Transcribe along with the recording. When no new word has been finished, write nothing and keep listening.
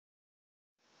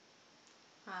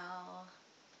Well,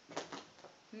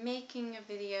 making a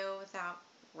video without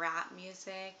rap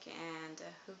music and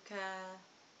a hookah.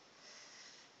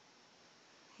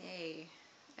 Hey,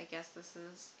 I guess this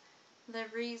is the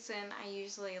reason I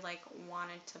usually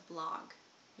wanted to blog,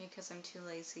 because I'm too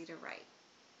lazy to write.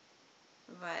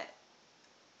 But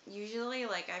usually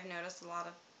I've noticed a lot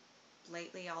of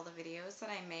lately all the videos that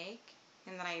I make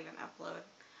and that I even upload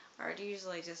are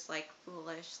usually just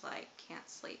foolish, can't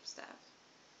sleep stuff.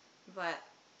 But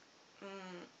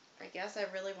I guess I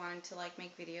really wanted to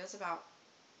make videos about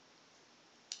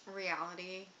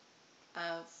reality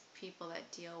of people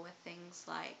that deal with things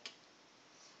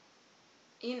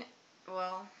you know,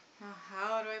 well,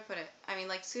 how do I put it? I mean,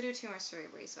 pseudotumor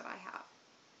cerebri is what I have.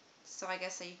 So I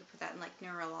guess that you could put that in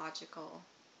neurological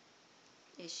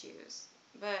issues,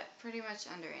 but pretty much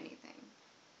under anything.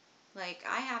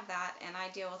 I have that, and I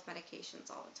deal with medications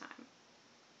all the time.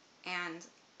 And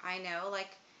I know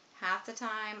half the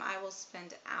time I will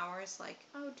spend hours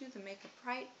oh, do the makeup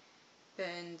right,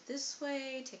 bend this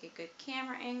way, take a good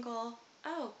camera angle,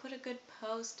 oh, put a good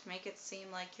pose to make it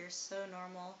seem like you're so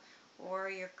normal,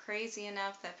 or you're crazy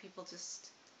enough that people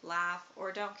just laugh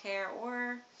or don't care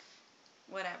or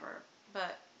whatever.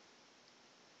 But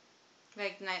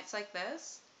nights like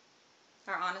this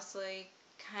are honestly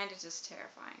kind of just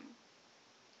terrifying.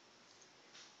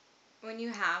 When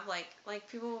you have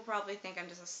people will probably think I'm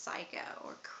just a psycho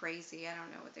or crazy. I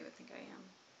don't know what they would think I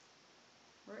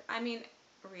am. I mean,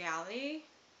 reality,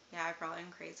 yeah, I probably am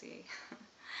crazy.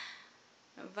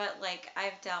 But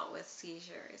I've dealt with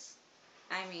seizures.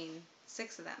 I mean,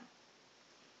 6 of them.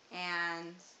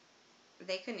 And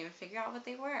they couldn't even figure out what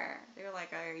they were. They were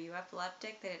like, are you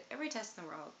epileptic? They did every test in the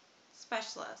world.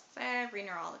 Specialists, every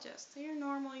neurologist. So you're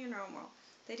normal, you're normal.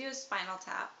 They do a spinal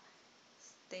tap.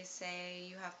 They say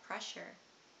you have pressure.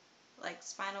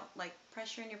 Spinal,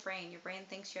 pressure in your brain. Your brain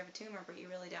thinks you have a tumor, but you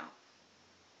really don't.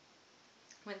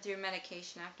 Went through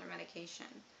medication after medication.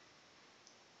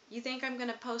 You think I'm going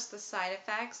to post the side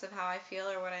effects of how I feel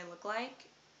or what I look like?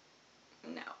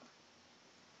 No.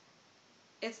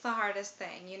 It's the hardest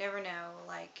thing. You never know,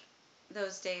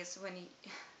 those days when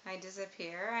I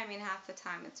disappear. I mean, half the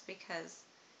time it's because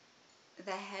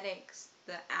the headaches,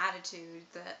 the attitude,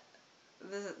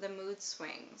 the mood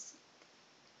swings.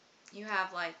 You have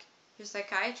your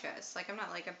psychiatrist. I'm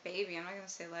not a baby. I'm not going to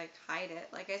say hide it.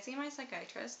 I see my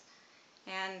psychiatrist,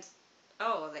 and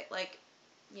oh, they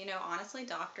honestly,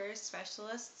 doctors,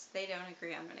 specialists, they don't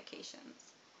agree on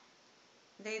medications.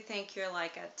 They think you're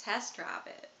like a test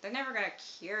rabbit. They're never going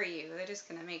to cure you. They're just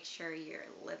going to make sure you're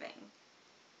living.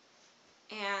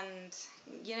 And,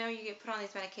 you get put on these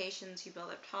medications, you build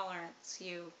up tolerance,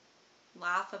 you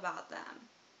laugh about them.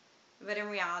 But in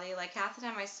reality, half the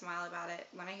time I smile about it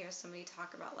when I hear somebody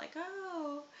talk about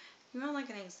oh, you want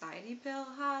an anxiety pill?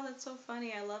 Ha, that's so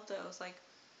funny. I love those.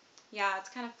 Yeah, it's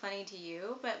kind of funny to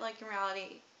you, but in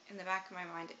reality, in the back of my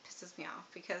mind, it pisses me off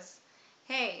because,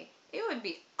 hey, it would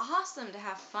be awesome to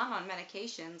have fun on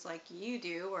medications like you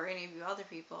do or any of you other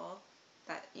people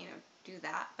that, do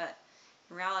that. But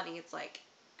in reality, it's I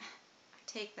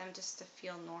take them just to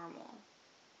feel normal.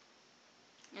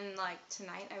 And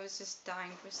tonight, I was just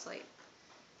dying for sleep.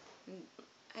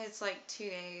 It's 2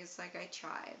 days, I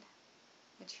tried.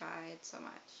 I tried so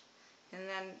much. And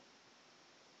then,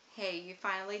 hey, you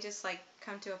finally just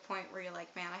come to a point where you're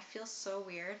man, I feel so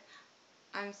weird.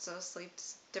 I'm so sleep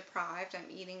deprived.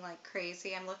 I'm eating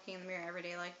crazy. I'm looking in the mirror every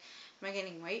day am I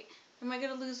gaining weight? Am I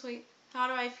going to lose weight? How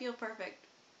do I feel perfect?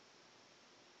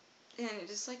 And it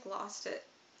just lost it.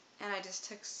 And I just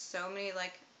took so many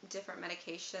different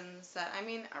medications that, I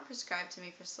mean, are prescribed to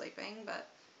me for sleeping, but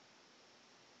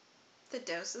the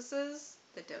dosages,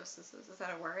 is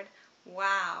that a word?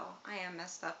 Wow, I am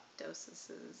messed up.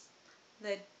 Dosages.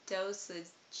 The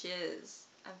dosages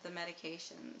of the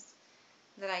medications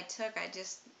that I took,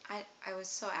 I was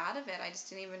so out of it, I just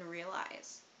didn't even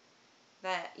realize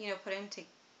that,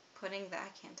 putting that,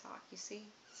 I can't talk, you see?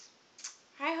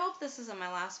 I hope this isn't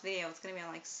my last video, it's going to be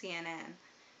on CNN.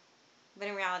 But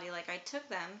in reality, I took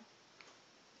them,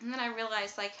 and then I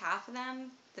realized half of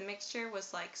them, the mixture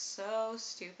was so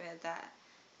stupid that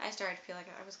I started to feel like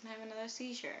I was going to have another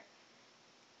seizure.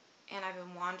 And I've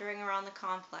been wandering around the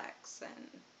complex, and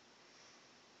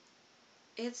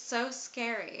it's so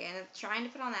scary, and it's trying to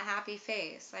put on that happy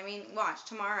face. I mean, watch,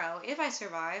 tomorrow, if I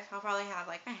survive, I'll probably have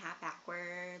my hat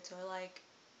backwards, or I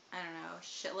don't know,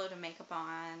 shitload of makeup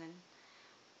on, and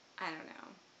I don't know.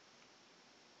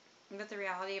 But the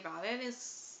reality about it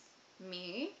is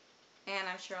me, and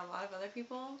I'm sure a lot of other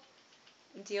people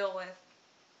deal with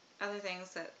other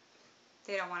things that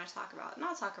they don't want to talk about. And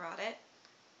I'll talk about it.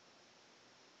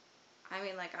 I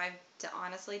mean, like,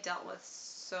 honestly dealt with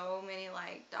so many,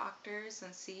 like, doctors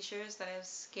and seizures that have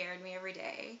scared me every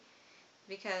day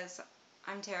because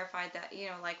I'm terrified that,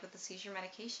 like, with the seizure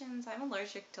medications, I'm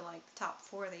allergic to, like, the top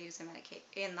four they use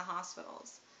in the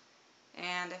hospitals.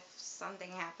 And if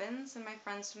something happens and my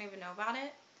friends don't even know about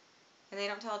it, and they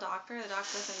don't tell the doctor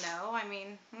doesn't know, I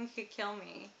mean, it could kill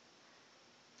me.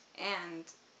 And,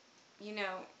 you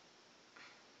know,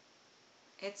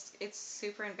 it's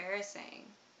super embarrassing.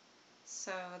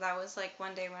 So that was like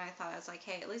one day when I thought, I was like,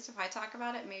 hey, at least if I talk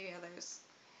about it, maybe others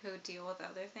who deal with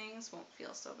other things won't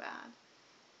feel so bad.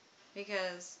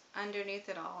 Because underneath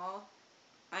it all,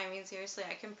 I mean, seriously,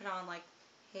 I can put on like,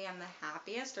 hey, I'm the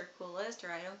happiest or coolest,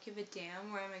 or I don't give a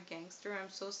damn, or I'm a gangster, I'm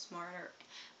so smart, or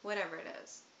whatever it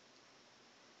is.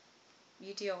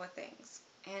 You deal with things.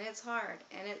 And it's hard,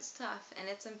 and it's tough, and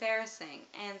it's embarrassing.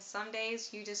 And some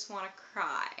days you just want to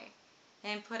cry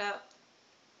and put up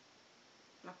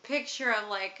a picture of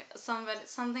like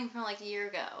something from like a year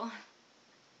ago.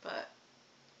 But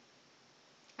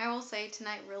I will say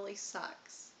tonight really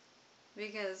sucks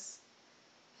because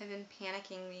I've been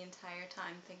panicking the entire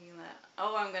time thinking that,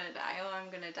 oh, I'm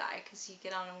gonna die, because you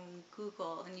get on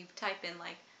Google and you type in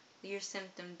like your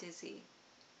symptom dizzy.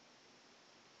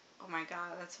 Oh my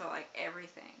god, that's for like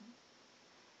everything.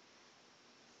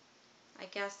 I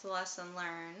guess the lesson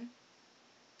learned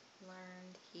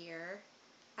here.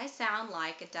 I sound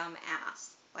like a dumb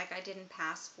ass, like I didn't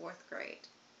pass 4th grade.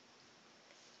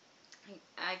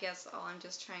 I guess all I'm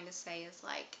just trying to say is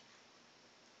like,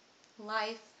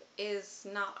 life is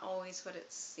not always what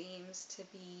it seems to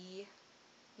be.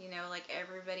 Like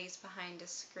everybody's behind a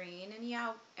screen, and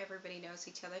yeah, everybody knows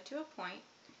each other to a point.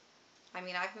 I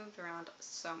mean, I've moved around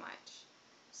so much.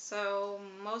 So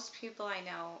most people I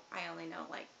know, I only know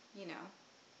like,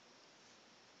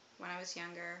 when I was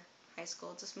younger, high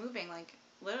school, just moving like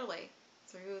literally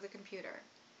through the computer.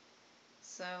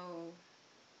 So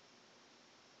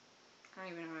I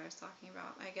don't even know what I was talking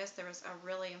about. I guess there was a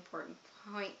really important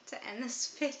point to end this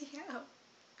video.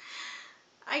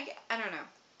 I don't know.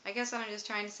 I guess what I'm just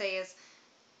trying to say is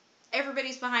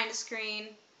everybody's behind a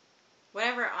screen.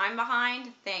 Whatever I'm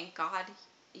behind, thank God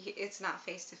it's not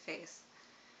face to face.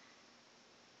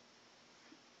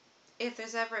 If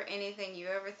there's ever anything you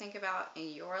ever think about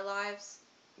in your lives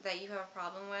that you have a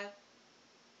problem with,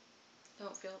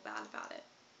 don't feel bad about it.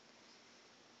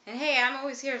 And hey, I'm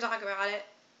always here to talk about it.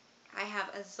 I have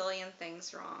a zillion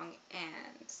things wrong,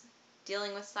 and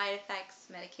dealing with side effects,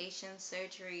 medications,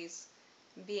 surgeries,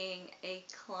 being a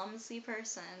clumsy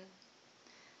person,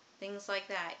 things like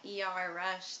that, ER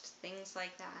rushed, things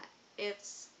like that.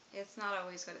 It's not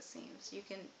always what it seems. You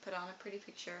can put on a pretty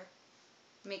picture,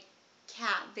 make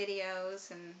cat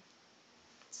videos, and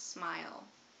smile.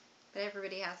 But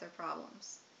everybody has their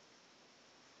problems.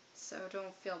 So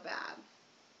don't feel bad.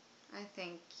 I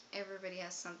think everybody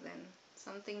has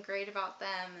something great about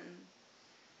them, and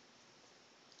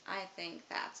I think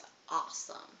that's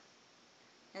awesome.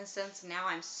 And since now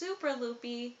I'm super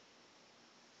loopy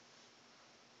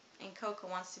and Coco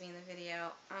wants to be in the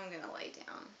video, I'm gonna lay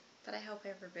down. But I hope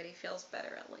everybody feels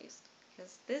better at least.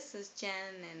 Because this is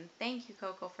Jen, and thank you,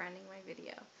 Coco, for ending my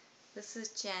video. This is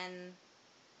Jen,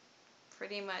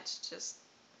 pretty much just,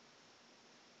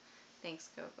 thanks,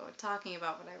 Coco, talking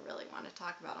about what I really want to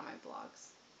talk about on my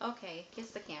blogs. Okay, kiss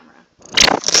the camera.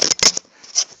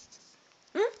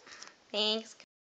 Thanks.